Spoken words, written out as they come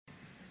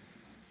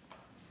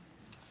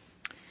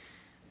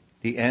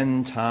The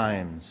end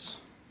times.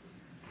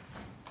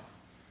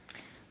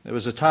 There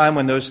was a time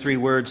when those three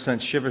words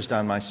sent shivers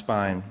down my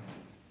spine.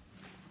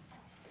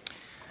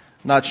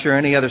 Not sure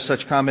any other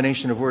such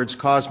combination of words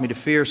caused me to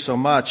fear so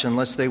much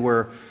unless they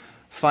were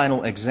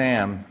final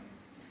exam.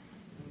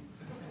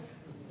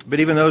 But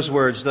even those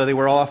words, though they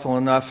were awful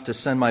enough to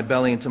send my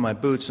belly into my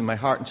boots and my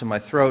heart into my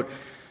throat,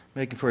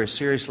 making for a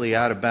seriously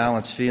out of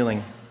balance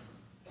feeling,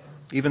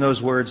 even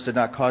those words did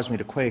not cause me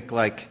to quake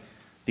like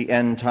the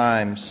end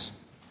times.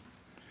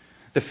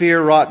 The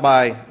fear wrought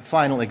by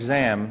final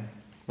exam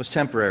was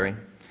temporary.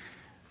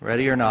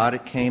 Ready or not,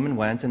 it came and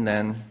went, and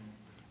then,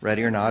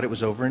 ready or not, it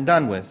was over and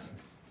done with.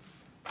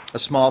 A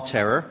small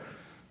terror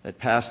that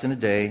passed in a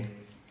day,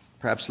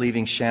 perhaps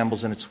leaving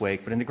shambles in its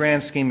wake, but in the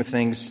grand scheme of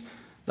things,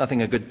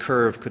 nothing a good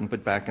curve couldn't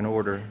put back in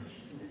order.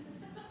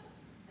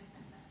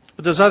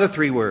 But those other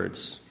three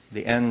words,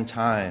 the end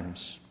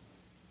times,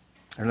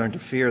 I learned to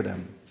fear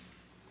them.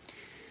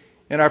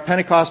 In our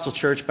Pentecostal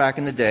church back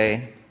in the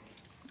day,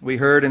 we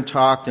heard and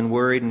talked and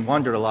worried and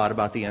wondered a lot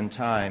about the end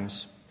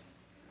times.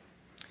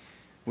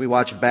 We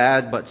watched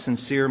bad but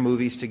sincere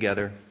movies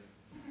together,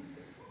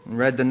 and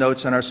read the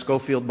notes on our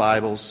Schofield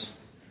Bibles,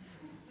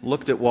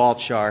 looked at wall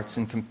charts,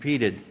 and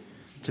competed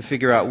to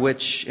figure out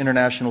which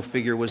international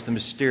figure was the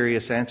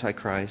mysterious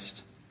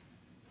Antichrist.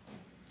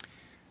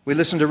 We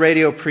listened to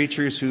radio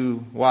preachers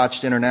who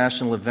watched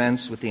international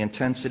events with the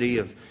intensity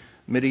of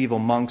medieval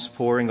monks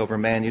poring over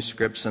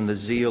manuscripts and the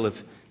zeal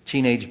of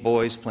teenage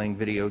boys playing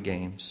video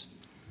games.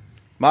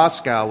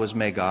 Moscow was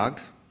Magog.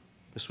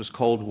 This was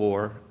Cold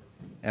War,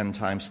 end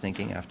times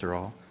thinking, after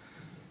all.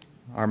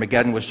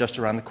 Armageddon was just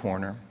around the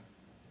corner.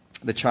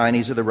 The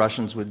Chinese or the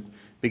Russians would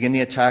begin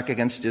the attack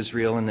against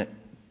Israel, and the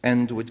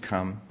end would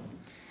come.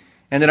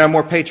 And in our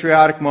more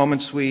patriotic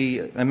moments,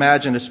 we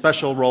imagined a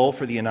special role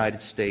for the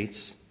United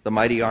States, the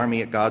mighty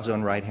army at God's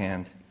own right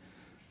hand,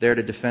 there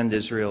to defend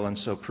Israel and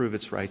so prove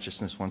its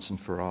righteousness once and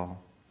for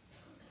all.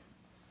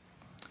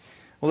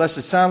 Well, lest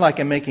it sound like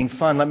I'm making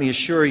fun, let me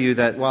assure you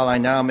that while I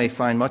now may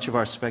find much of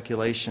our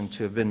speculation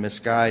to have been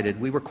misguided,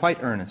 we were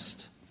quite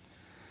earnest.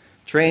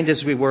 Trained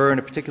as we were in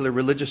a particular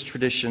religious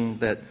tradition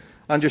that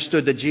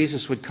understood that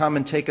Jesus would come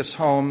and take us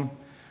home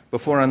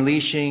before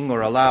unleashing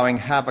or allowing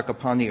havoc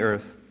upon the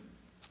earth,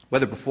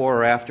 whether before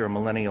or after a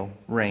millennial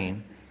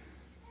reign.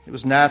 It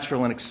was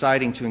natural and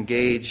exciting to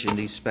engage in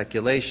these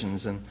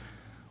speculations, and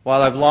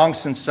while I've long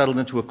since settled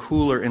into a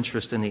cooler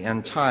interest in the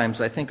end times,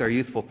 I think our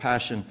youthful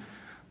passion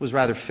was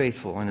rather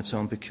faithful in its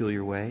own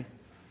peculiar way.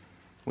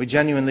 We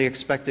genuinely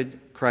expected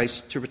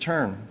Christ to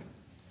return.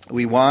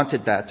 We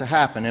wanted that to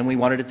happen, and we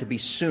wanted it to be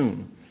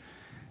soon.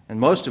 And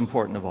most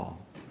important of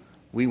all,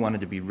 we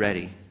wanted to be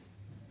ready.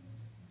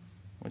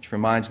 Which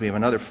reminds me of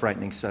another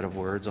frightening set of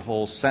words, a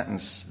whole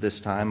sentence this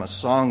time, a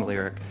song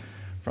lyric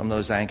from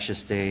those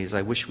anxious days.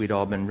 I wish we'd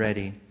all been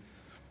ready.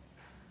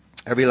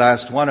 Every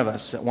last one of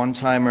us at one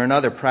time or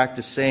another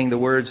practiced saying the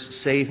words,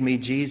 "Save me,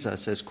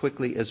 Jesus," as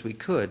quickly as we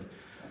could,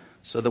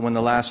 so that when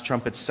the last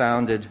trumpet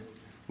sounded,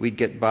 we'd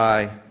get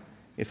by,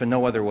 if in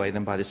no other way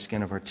than by the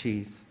skin of our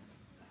teeth.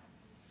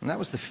 And that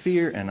was the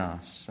fear in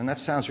us. And that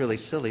sounds really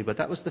silly, but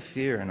that was the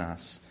fear in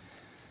us.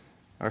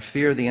 Our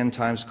fear of the end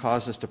times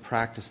caused us to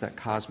practice that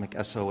cosmic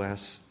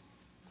SOS.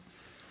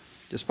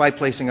 Despite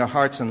placing our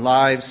hearts and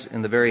lives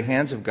in the very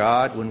hands of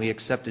God when we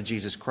accepted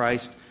Jesus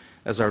Christ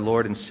as our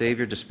Lord and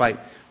Savior, despite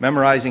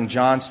memorizing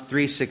John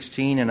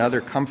 3:16 and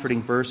other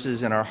comforting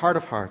verses, in our heart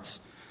of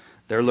hearts,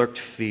 there lurked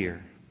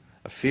fear,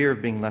 a fear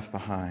of being left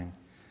behind.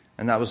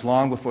 And that was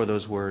long before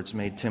those words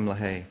made Tim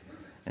LaHaye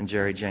and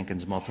Jerry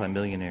Jenkins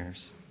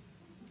multimillionaires.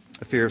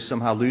 A fear of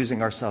somehow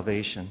losing our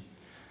salvation,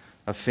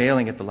 of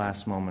failing at the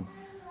last moment,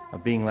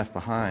 of being left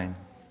behind.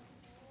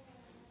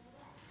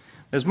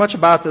 There's much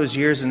about those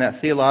years in that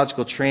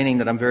theological training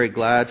that I'm very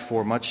glad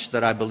for, much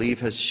that I believe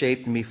has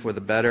shaped me for the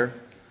better.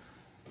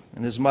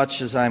 And as much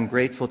as I'm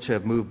grateful to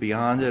have moved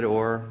beyond it,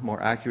 or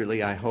more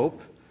accurately, I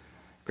hope,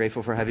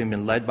 grateful for having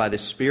been led by the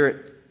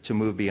Spirit to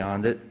move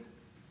beyond it,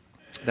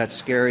 that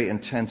scary,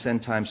 intense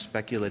end-time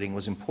speculating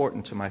was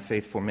important to my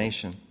faith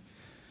formation.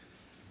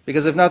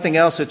 Because if nothing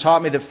else, it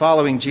taught me that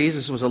following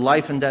Jesus was a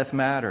life and death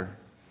matter,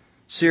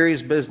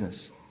 serious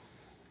business,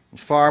 and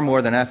far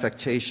more than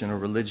affectation or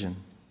religion.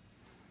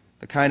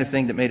 The kind of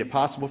thing that made it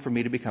possible for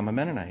me to become a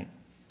Mennonite,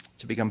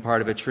 to become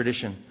part of a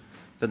tradition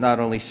that not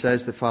only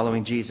says that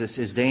following Jesus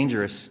is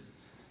dangerous,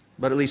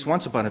 but at least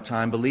once upon a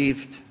time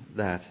believed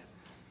that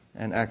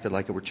and acted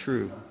like it were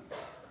true.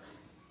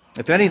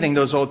 If anything,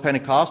 those old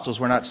Pentecostals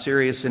were not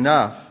serious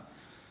enough,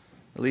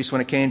 at least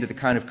when it came to the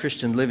kind of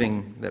Christian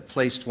living that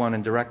placed one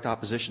in direct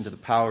opposition to the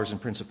powers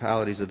and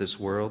principalities of this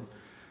world.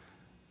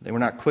 They were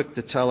not quick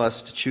to tell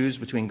us to choose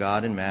between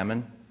God and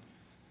Mammon,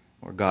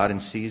 or God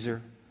and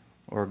Caesar,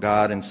 or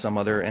God and some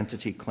other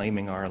entity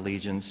claiming our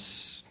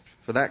allegiance.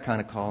 For that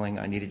kind of calling,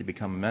 I needed to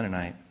become a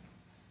Mennonite.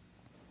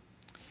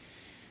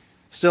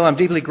 Still, I'm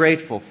deeply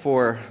grateful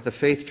for the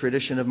faith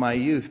tradition of my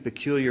youth,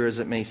 peculiar as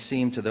it may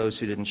seem to those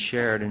who didn't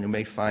share it and who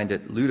may find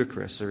it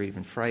ludicrous or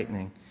even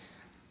frightening.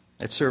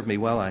 It served me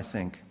well, I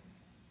think.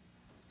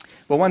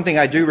 But one thing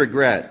I do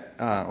regret,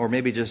 or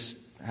maybe just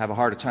have a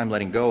harder time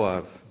letting go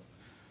of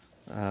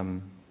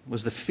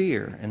was the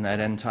fear in that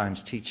end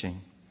times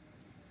teaching.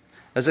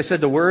 As I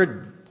said,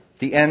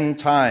 the end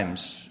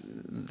times,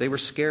 they were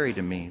scary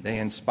to me. They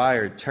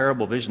inspired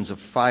terrible visions of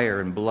fire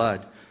and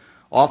blood,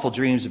 awful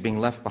dreams of being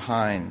left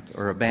behind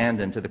or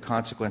abandoned to the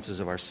consequences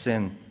of our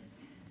sin,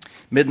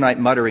 midnight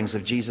mutterings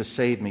of Jesus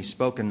save me,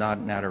 spoken not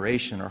in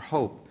adoration or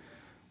hope,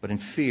 but in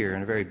fear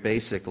and a very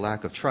basic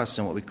lack of trust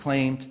in what we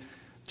claimed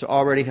to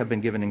already have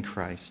been given in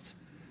Christ.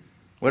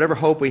 Whatever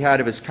hope we had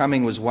of his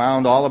coming was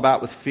wound all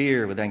about with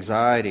fear, with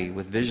anxiety,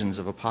 with visions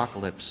of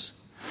apocalypse.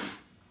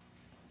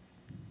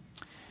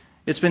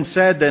 It's been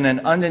said that an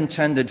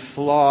unintended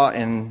flaw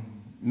in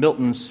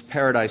Milton's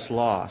Paradise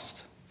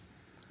Lost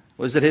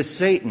was that his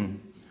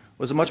Satan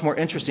was a much more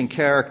interesting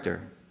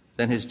character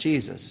than his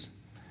Jesus,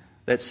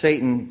 that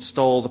Satan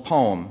stole the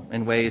poem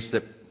in ways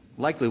that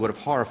likely would have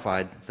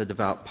horrified the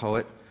devout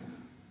poet.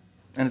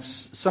 And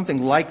it's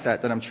something like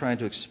that I'm trying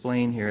to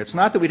explain here. It's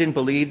not that we didn't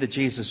believe that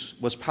Jesus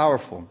was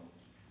powerful.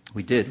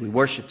 We did. We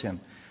worshiped him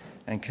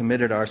and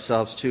committed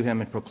ourselves to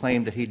him and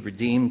proclaimed that he'd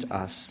redeemed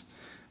us.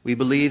 We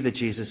believed that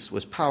Jesus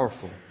was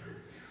powerful.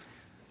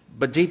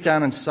 But deep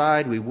down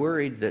inside, we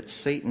worried that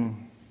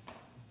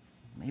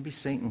maybe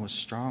Satan was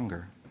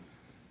stronger.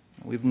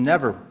 We've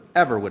never,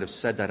 ever would have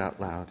said that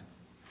out loud.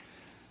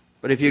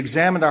 But if you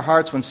examined our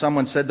hearts when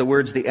someone said the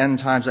words, the end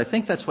times, I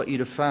think that's what you'd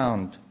have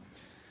found.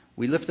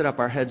 We lifted up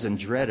our heads in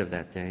dread of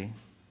that day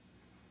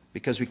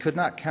because we could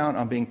not count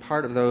on being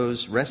part of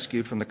those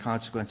rescued from the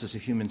consequences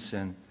of human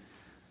sin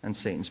and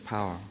Satan's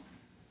power.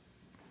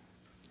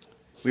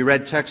 We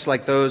read texts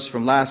like those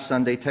from last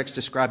Sunday, texts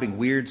describing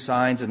weird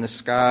signs in the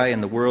sky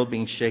and the world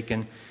being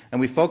shaken, and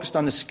we focused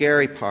on the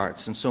scary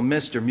parts and so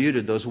missed or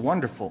muted those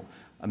wonderful,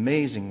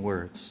 amazing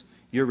words.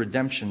 Your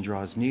redemption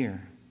draws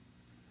near.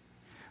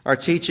 Our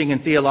teaching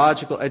and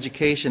theological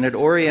education had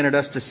oriented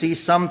us to see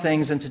some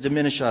things and to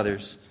diminish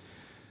others.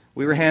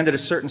 We were handed a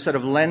certain set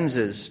of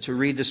lenses to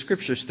read the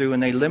Scriptures through,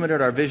 and they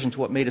limited our vision to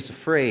what made us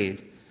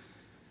afraid.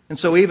 And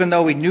so even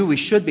though we knew we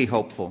should be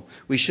hopeful,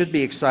 we should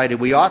be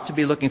excited, we ought to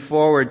be looking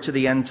forward to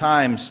the end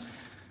times,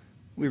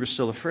 we were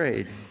still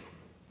afraid.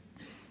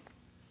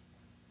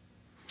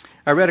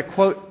 I read a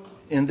quote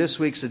in this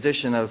week's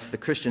edition of the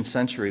Christian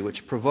Century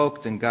which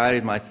provoked and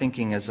guided my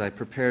thinking as I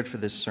prepared for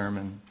this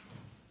sermon.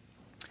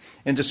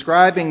 In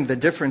describing the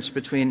difference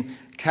between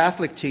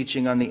Catholic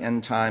teaching on the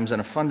end times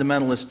and a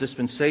fundamentalist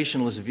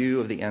dispensationalist view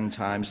of the end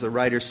times, the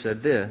writer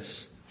said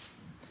this: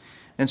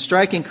 in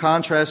striking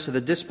contrast to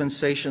the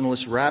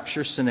dispensationalist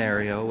rapture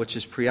scenario, which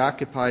is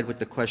preoccupied with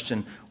the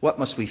question, what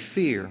must we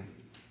fear?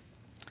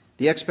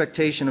 The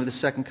expectation of the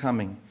second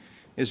coming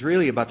is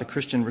really about the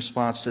Christian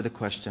response to the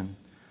question,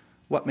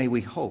 what may we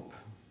hope?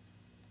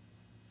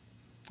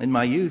 In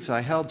my youth,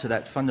 I held to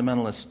that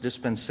fundamentalist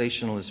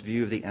dispensationalist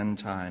view of the end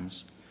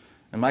times.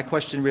 And my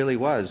question really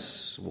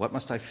was, what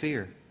must I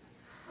fear?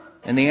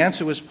 And the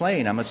answer was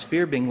plain, I must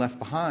fear being left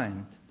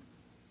behind.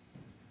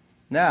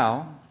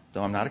 Now,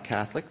 though I'm not a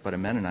Catholic, but a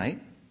Mennonite,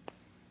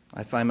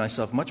 I find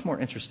myself much more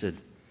interested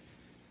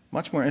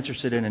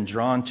in and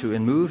drawn to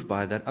and moved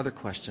by that other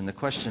question, the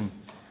question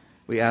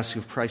we ask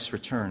of Christ's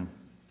return.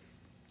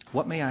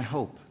 What may I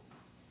hope?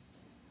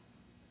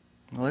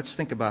 Well, let's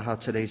think about how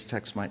today's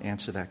text might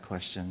answer that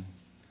question.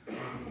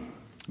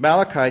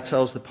 Malachi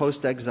tells the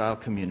post-exile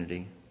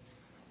community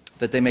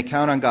that they may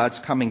count on God's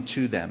coming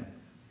to them.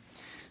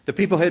 The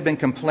people had been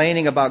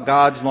complaining about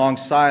God's long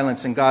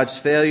silence and God's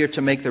failure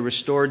to make the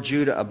restored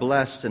Judah a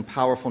blessed and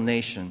powerful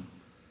nation.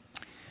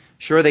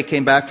 Sure, they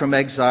came back from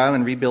exile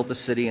and rebuilt the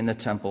city and the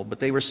temple,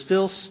 but they were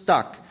still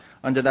stuck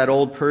under that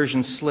old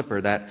Persian slipper,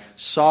 that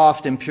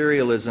soft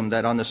imperialism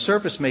that on the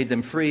surface made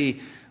them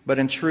free, but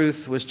in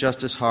truth was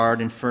just as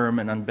hard and firm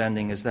and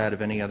unbending as that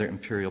of any other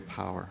imperial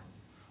power.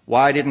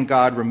 Why didn't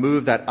God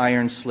remove that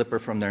iron slipper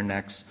from their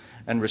necks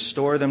and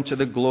restore them to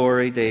the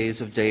glory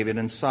days of David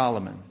and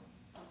Solomon?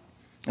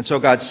 And so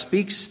God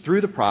speaks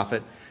through the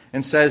prophet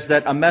and says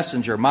that a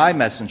messenger, my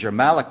messenger,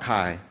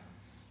 Malachi,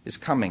 is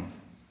coming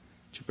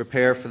to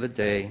prepare for the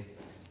day,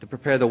 to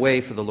prepare the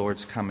way for the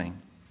Lord's coming.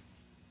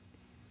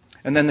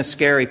 And then the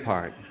scary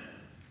part.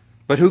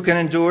 But who can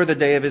endure the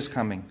day of his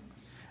coming?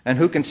 And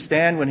who can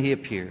stand when he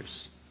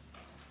appears?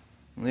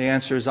 And the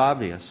answer is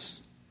obvious.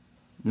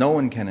 No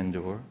one can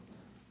endure.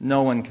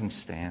 No one can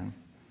stand.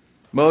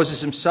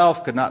 Moses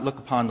himself could not look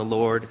upon the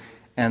Lord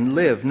and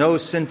live. No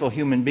sinful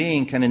human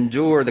being can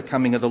endure the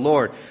coming of the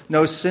Lord.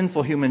 No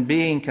sinful human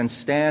being can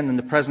stand in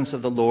the presence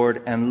of the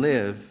Lord and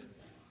live.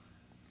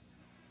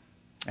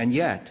 And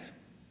yet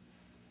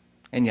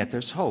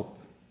there's hope.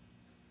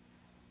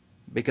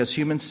 Because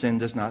human sin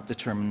does not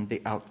determine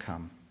the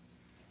outcome.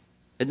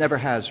 It never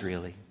has,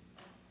 really.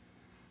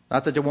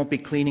 Not that there won't be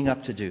cleaning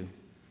up to do.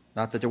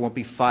 Not that there won't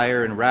be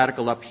fire and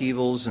radical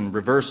upheavals and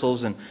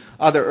reversals and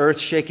other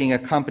earth-shaking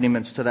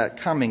accompaniments to that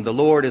coming. The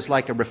Lord is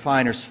like a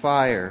refiner's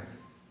fire,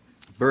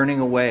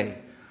 burning away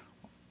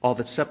all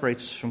that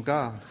separates us from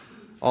God,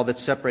 all that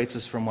separates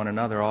us from one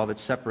another, all that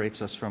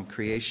separates us from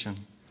creation.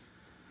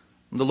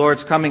 The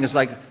Lord's coming is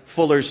like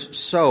fuller's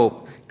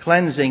soap,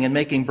 cleansing and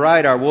making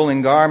bright our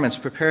woolen garments,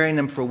 preparing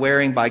them for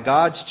wearing by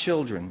God's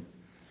children.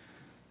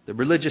 The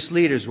religious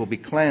leaders will be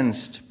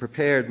cleansed,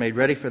 prepared, made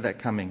ready for that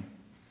coming.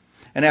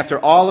 And after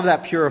all of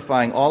that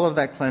purifying, all of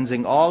that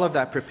cleansing, all of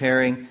that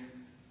preparing,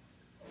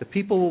 the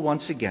people will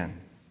once again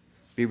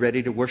be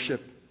ready to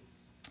worship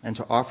and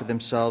to offer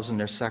themselves and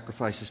their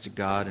sacrifices to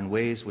God in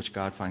ways which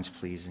God finds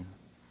pleasing.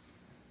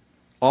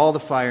 All the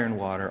fire and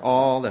water,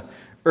 all the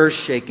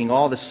earth-shaking,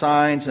 all the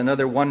signs and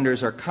other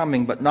wonders are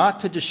coming, but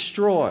not to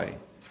destroy,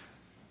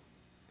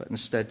 but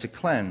instead to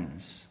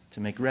cleanse, to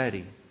make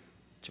ready,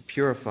 to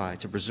purify,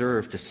 to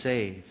preserve, to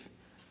save.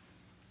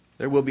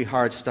 There will be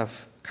hard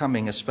stuff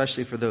coming,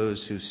 especially for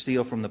those who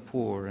steal from the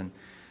poor and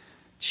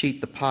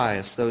cheat the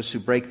pious, those who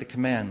break the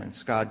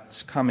commandments.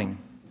 God's coming.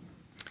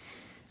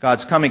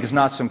 God's coming is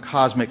not some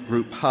cosmic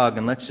group hug,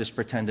 and let's just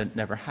pretend it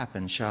never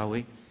happened, shall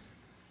we?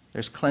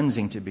 There's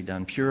cleansing to be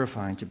done,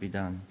 purifying to be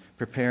done,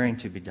 preparing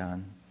to be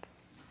done.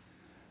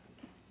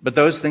 But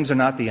those things are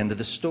not the end of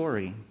the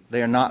story.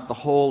 They are not the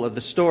whole of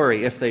the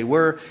story. If they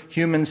were,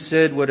 human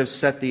sin would have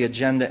set the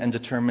agenda and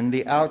determined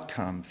the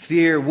outcome.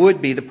 Fear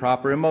would be the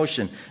proper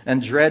emotion,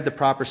 and dread the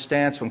proper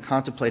stance when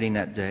contemplating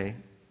that day.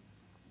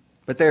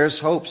 But there is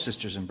hope,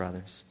 sisters and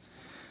brothers,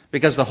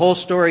 because the whole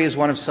story is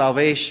one of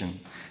salvation.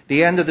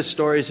 The end of the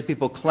story is a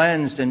people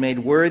cleansed and made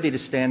worthy to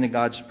stand in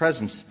God's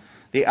presence.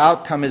 The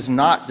outcome is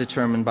not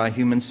determined by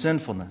human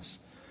sinfulness,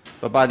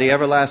 but by the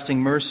everlasting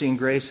mercy and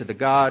grace of the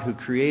God who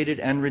created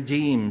and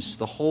redeems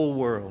the whole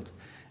world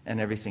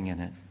and everything in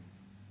it.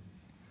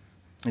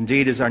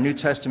 Indeed, as our New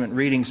Testament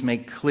readings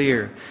make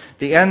clear,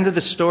 the end of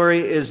the story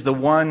is the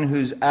one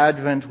whose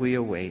advent we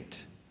await.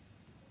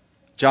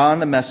 John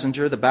the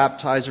messenger, the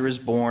baptizer, is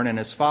born, and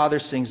his father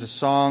sings a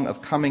song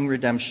of coming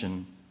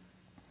redemption.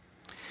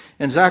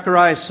 And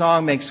Zechariah's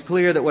song makes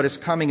clear that what is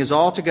coming is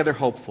altogether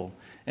hopeful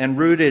and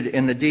rooted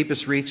in the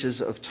deepest reaches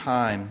of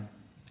time.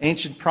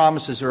 Ancient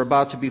promises are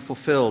about to be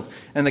fulfilled,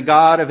 and the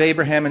God of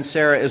Abraham and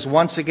Sarah is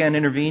once again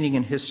intervening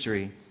in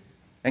history.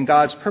 And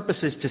God's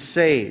purpose is to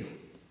save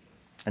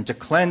and to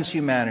cleanse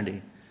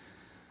humanity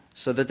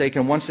so that they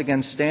can once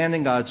again stand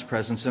in God's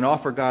presence and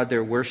offer God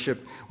their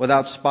worship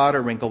without spot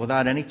or wrinkle,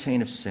 without any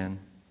taint of sin.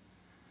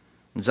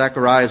 And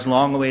Zechariah's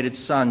long-awaited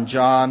son,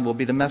 John, will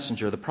be the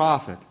messenger, the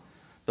prophet,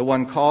 the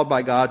one called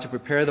by God to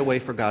prepare the way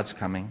for God's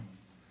coming.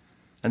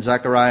 And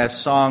Zechariah's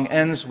song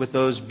ends with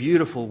those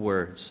beautiful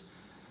words,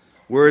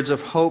 words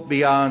of hope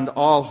beyond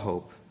all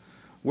hope,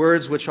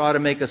 words which ought to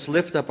make us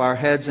lift up our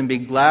heads and be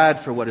glad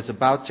for what is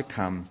about to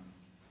come.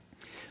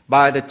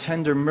 By the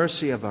tender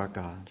mercy of our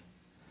God,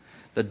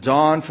 the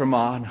dawn from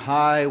on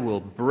high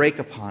will break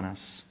upon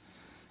us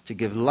to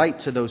give light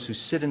to those who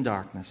sit in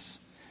darkness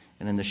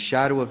and in the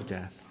shadow of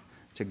death,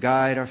 to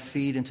guide our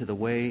feet into the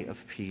way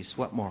of peace.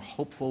 What more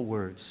hopeful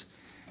words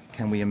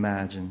can we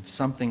imagine?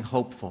 Something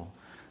hopeful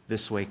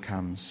this way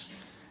comes.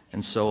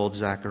 And so old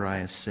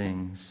Zechariah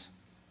sings.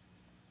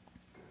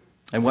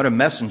 And what a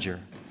messenger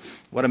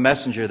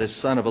this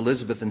son of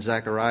Elizabeth and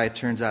Zechariah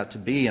turns out to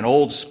be. An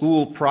old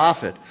school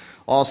prophet,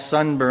 all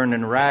sunburned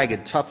and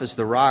ragged, tough as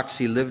the rocks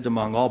he lived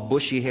among, all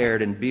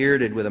bushy-haired and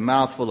bearded, with a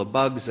mouth full of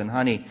bugs and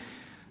honey.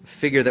 A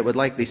figure that would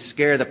likely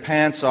scare the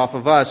pants off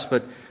of us,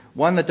 but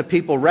one that the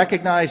people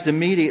recognized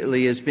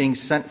immediately as being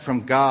sent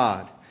from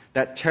God.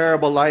 That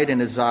terrible light in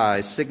his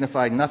eyes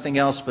signified nothing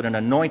else but an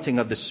anointing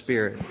of the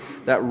Spirit.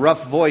 That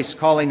rough voice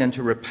calling them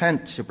to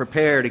repent, to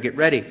prepare, to get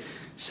ready,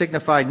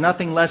 signified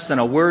nothing less than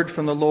a word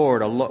from the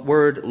Lord,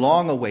 word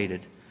long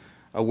awaited,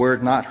 a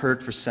word not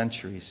heard for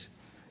centuries.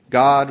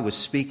 God was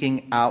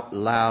speaking out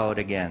loud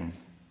again.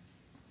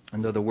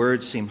 And though the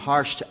words seem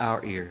harsh to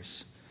our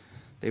ears,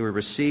 they were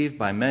received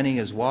by many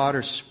as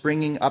water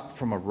springing up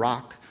from a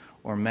rock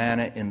or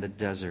manna in the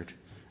desert.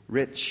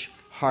 Rich,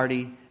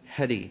 hearty,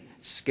 heady,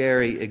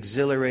 scary,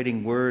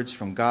 exhilarating words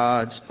from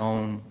God's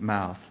own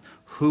mouth.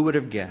 Who would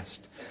have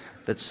guessed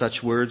that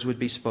such words would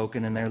be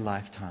spoken in their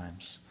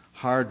lifetimes?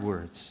 Hard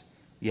words,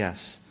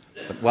 yes,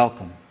 but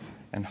welcome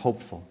and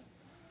hopeful.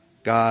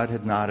 God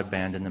had not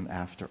abandoned them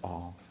after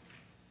all.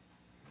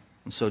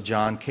 And so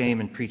John came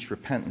and preached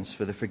repentance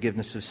for the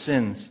forgiveness of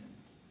sins.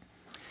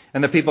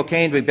 And the people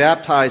came to be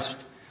baptized,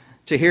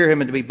 to hear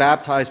him and to be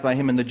baptized by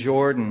him in the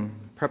Jordan.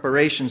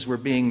 Preparations were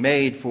being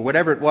made for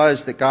whatever it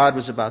was that God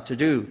was about to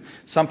do.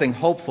 Something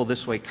hopeful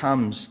this way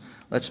comes.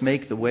 Let's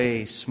make the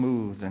way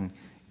smooth and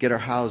get our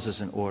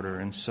houses in order.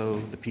 And so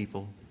the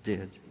people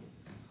did.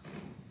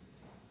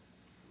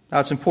 Now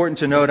it's important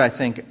to note, I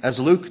think, as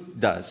Luke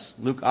does,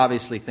 Luke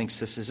obviously thinks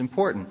this is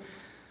important,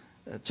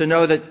 to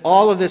know that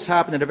all of this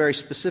happened at a very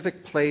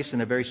specific place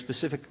and a very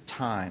specific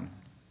time.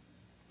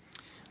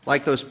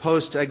 Like those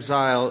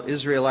post-exile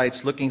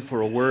Israelites looking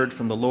for a word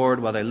from the Lord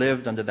while they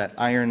lived under that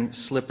iron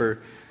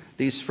slipper,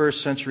 these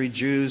first century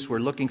Jews were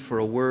looking for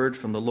a word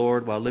from the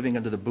Lord while living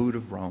under the boot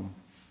of Rome.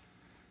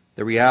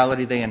 The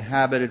reality they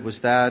inhabited was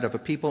that of a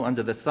people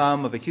under the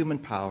thumb of a human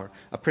power,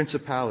 a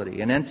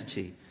principality, an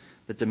entity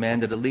that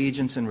demanded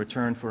allegiance in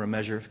return for a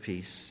measure of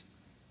peace.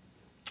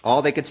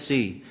 All they could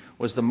see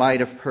was the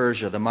might of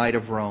Persia, the might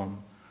of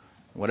Rome.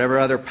 Whatever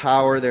other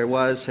power there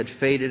was had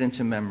faded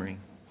into memory.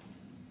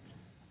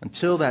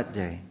 Until that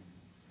day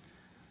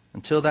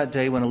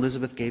when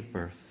Elizabeth gave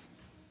birth,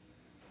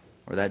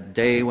 or that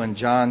day when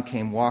John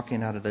came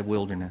walking out of the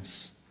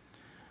wilderness,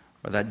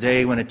 or that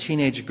day when a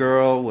teenage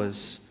girl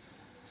was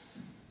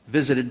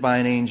visited by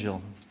an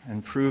angel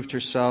and proved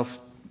herself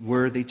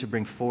worthy to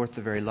bring forth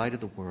the very light of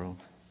the world.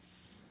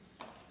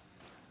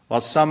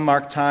 While some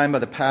mark time by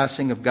the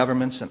passing of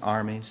governments and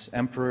armies,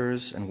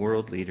 emperors and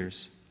world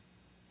leaders,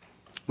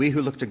 we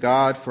who look to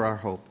God for our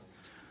hope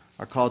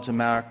are called to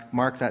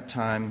mark that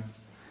time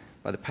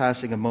by the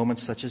passing of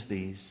moments such as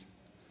these: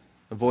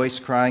 a voice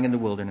crying in the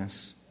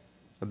wilderness,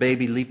 a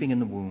baby leaping in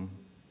the womb,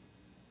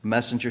 a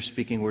messenger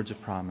speaking words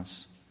of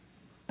promise,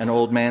 an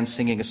old man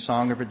singing a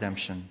song of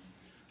redemption,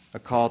 a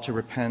call to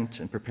repent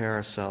and prepare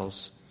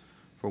ourselves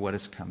for what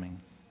is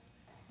coming.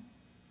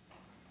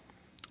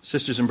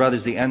 Sisters and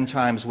brothers, the end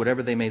times,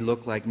 whatever they may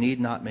look like, need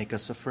not make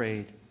us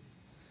afraid.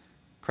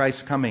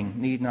 Christ's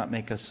coming need not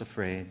make us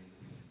afraid.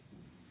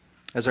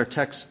 As our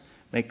texts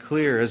make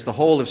clear, as the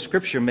whole of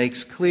Scripture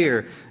makes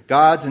clear,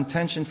 God's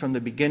intention from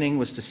the beginning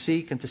was to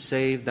seek and to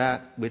save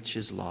that which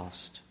is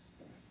lost.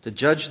 To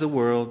judge the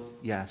world,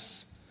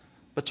 yes,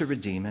 but to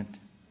redeem it.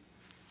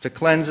 To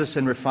cleanse us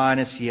and refine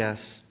us,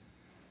 yes,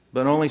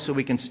 but only so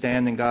we can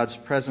stand in God's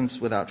presence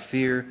without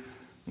fear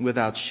and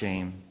without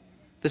shame.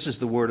 This is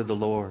the word of the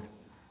Lord,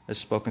 as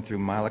spoken through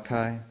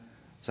Malachi,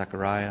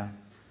 Zechariah,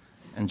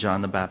 and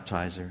John the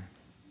Baptizer.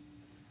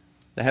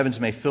 The heavens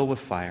may fill with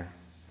fire,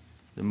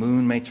 the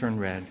moon may turn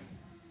red,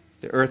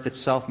 the earth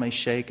itself may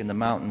shake, and the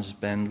mountains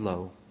bend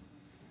low.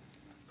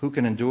 Who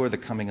can endure the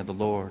coming of the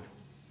Lord?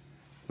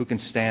 Who can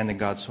stand in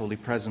God's holy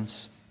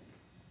presence?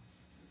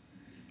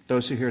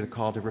 Those who hear the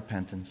call to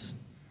repentance,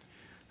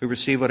 who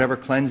receive whatever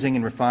cleansing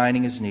and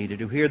refining is needed,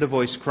 who hear the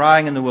voice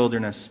crying in the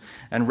wilderness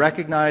and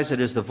recognize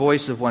it is the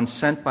voice of one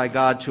sent by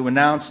God to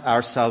announce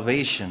our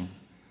salvation.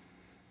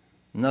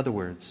 In other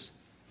words,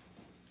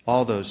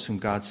 all those whom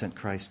God sent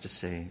Christ to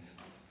save.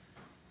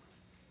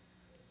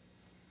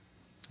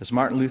 As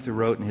Martin Luther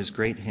wrote in his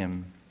great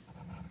hymn,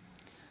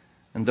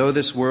 "And though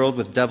this world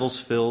with devils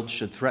filled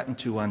should threaten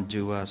to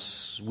undo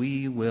us,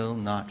 we will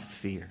not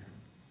fear.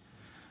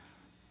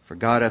 For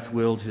God hath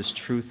willed his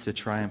truth to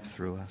triumph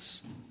through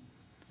us.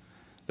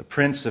 The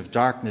prince of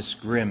darkness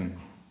grim,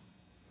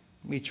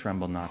 we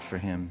tremble not for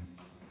him.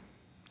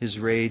 His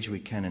rage we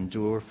can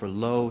endure, for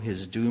lo,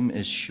 his doom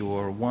is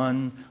sure.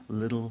 One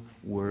little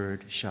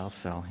word shall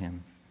fell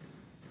him.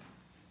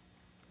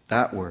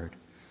 That word,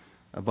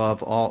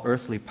 above all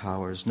earthly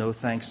powers, no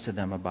thanks to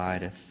them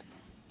abideth.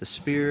 The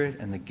Spirit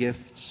and the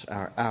gifts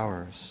are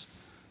ours,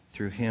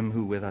 through him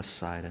who with us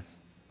sideth.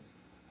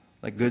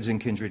 Like goods and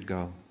kindred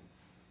go,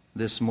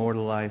 this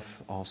mortal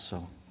life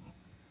also.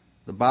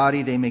 The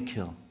body they may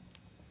kill,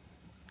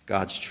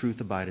 God's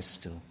truth abideth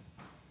still.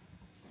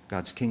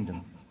 God's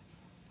kingdom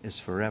is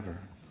forever."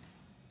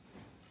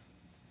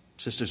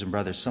 Sisters and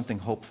brothers, something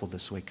hopeful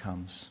this way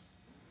comes.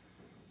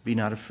 Be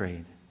not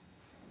afraid.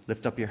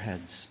 Lift up your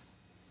heads.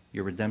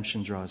 Your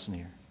redemption draws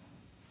near.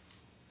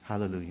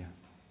 Hallelujah.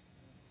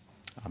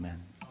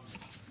 Amen.